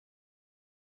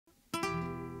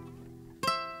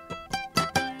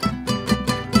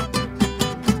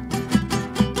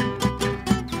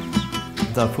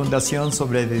the Fundación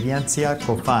Sobrevivencia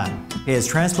COFAN. It's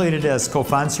translated as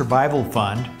COFAN Survival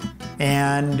Fund.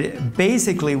 And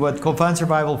basically what COFAN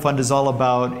Survival Fund is all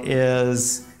about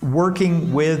is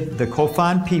working with the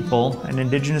Cofán people, an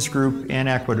indigenous group in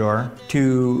Ecuador,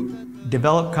 to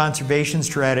develop conservation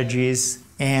strategies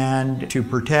and to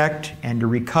protect and to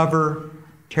recover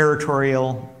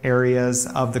territorial areas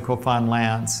of the Cofán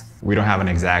lands. We don't have an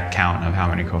exact count of how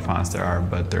many Cofans there are,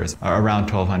 but there's around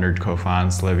 1,200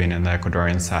 Cofans living in the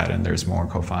Ecuadorian side, and there's more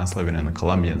Cofans living in the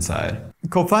Colombian side.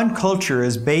 Cofán culture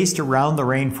is based around the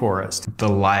rainforest. The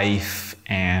life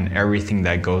and everything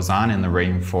that goes on in the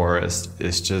rainforest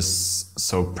is just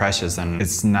so precious, and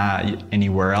it's not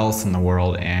anywhere else in the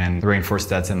world, and the rainforest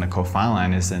that's in the Cofán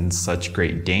land is in such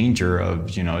great danger of,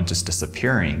 just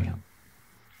disappearing.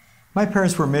 My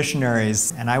parents were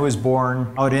missionaries, and I was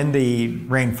born out in the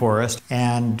rainforest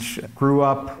and grew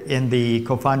up in the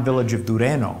Cofán village of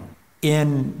Dureno.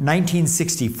 In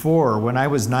 1964, when I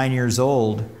was 9 years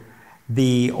old,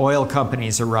 the oil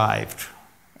companies arrived,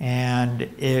 and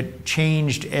it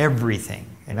changed everything.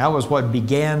 And that was what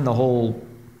began the whole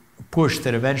push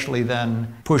that eventually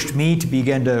then pushed me to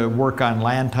begin to work on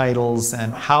land titles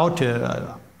and how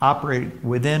to operate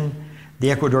within the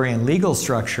Ecuadorian legal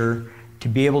structure to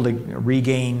be able to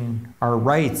regain our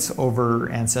rights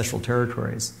over ancestral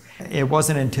territories. It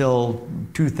wasn't until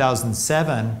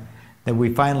 2007 that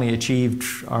we finally achieved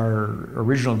our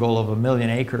original goal of 1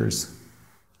 million acres.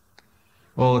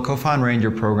 Well, the Cofán Ranger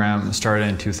program started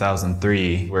in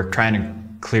 2003. We're trying to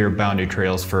clear boundary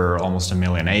trails for almost 1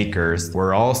 million acres.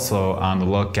 We're also on the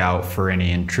lookout for any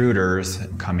intruders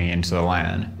coming into the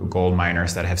land, gold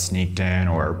miners that have sneaked in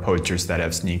or poachers that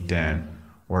have sneaked in,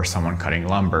 or someone cutting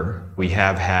lumber. We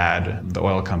have had the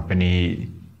oil company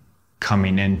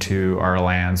coming into our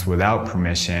lands without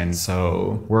permission,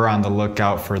 so we're on the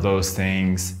lookout for those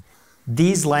things.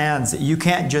 These lands, you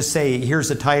can't just say,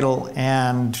 here's a title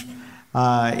and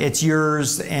it's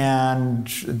yours and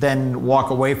then walk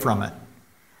away from it.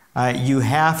 You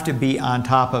have to be on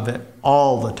top of it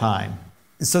all the time.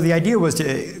 So the idea was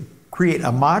to create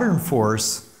a modern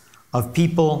force of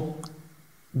people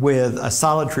with a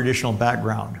solid traditional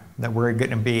background that we're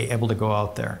going to be able to go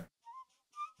out there.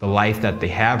 The life that they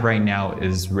have right now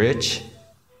is rich.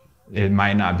 It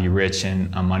might not be rich in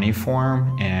a money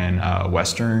form and a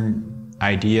Western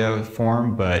idea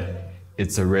form, but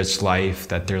it's a rich life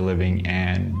that they're living,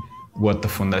 and what the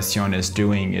Fundación is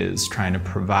doing is trying to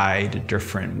provide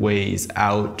different ways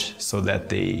out so that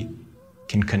they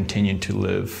can continue to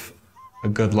live a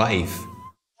good life.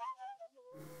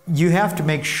 You have to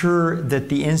make sure that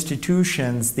the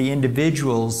institutions, the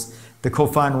individuals, the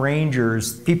Cofán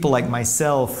Rangers, people like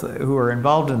myself who are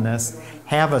involved in this,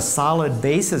 have a solid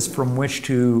basis from which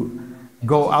to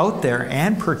go out there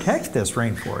and protect this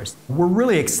rainforest. We're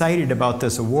really excited about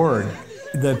this award.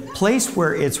 The place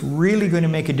where it's really going to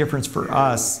make a difference for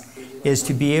us is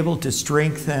to be able to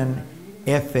strengthen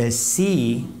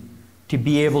FSC to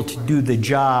be able to do the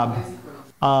job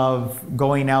of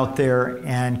going out there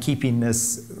and keeping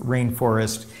this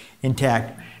rainforest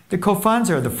intact. The Cofans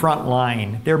are the front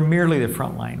line. They're merely the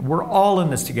front line. We're all in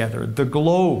this together. The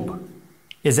globe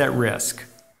is at risk.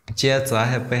 Which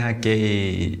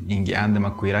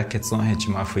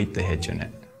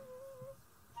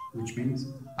means?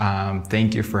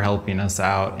 Thank you for helping us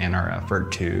out in our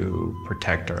effort to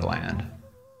protect our land.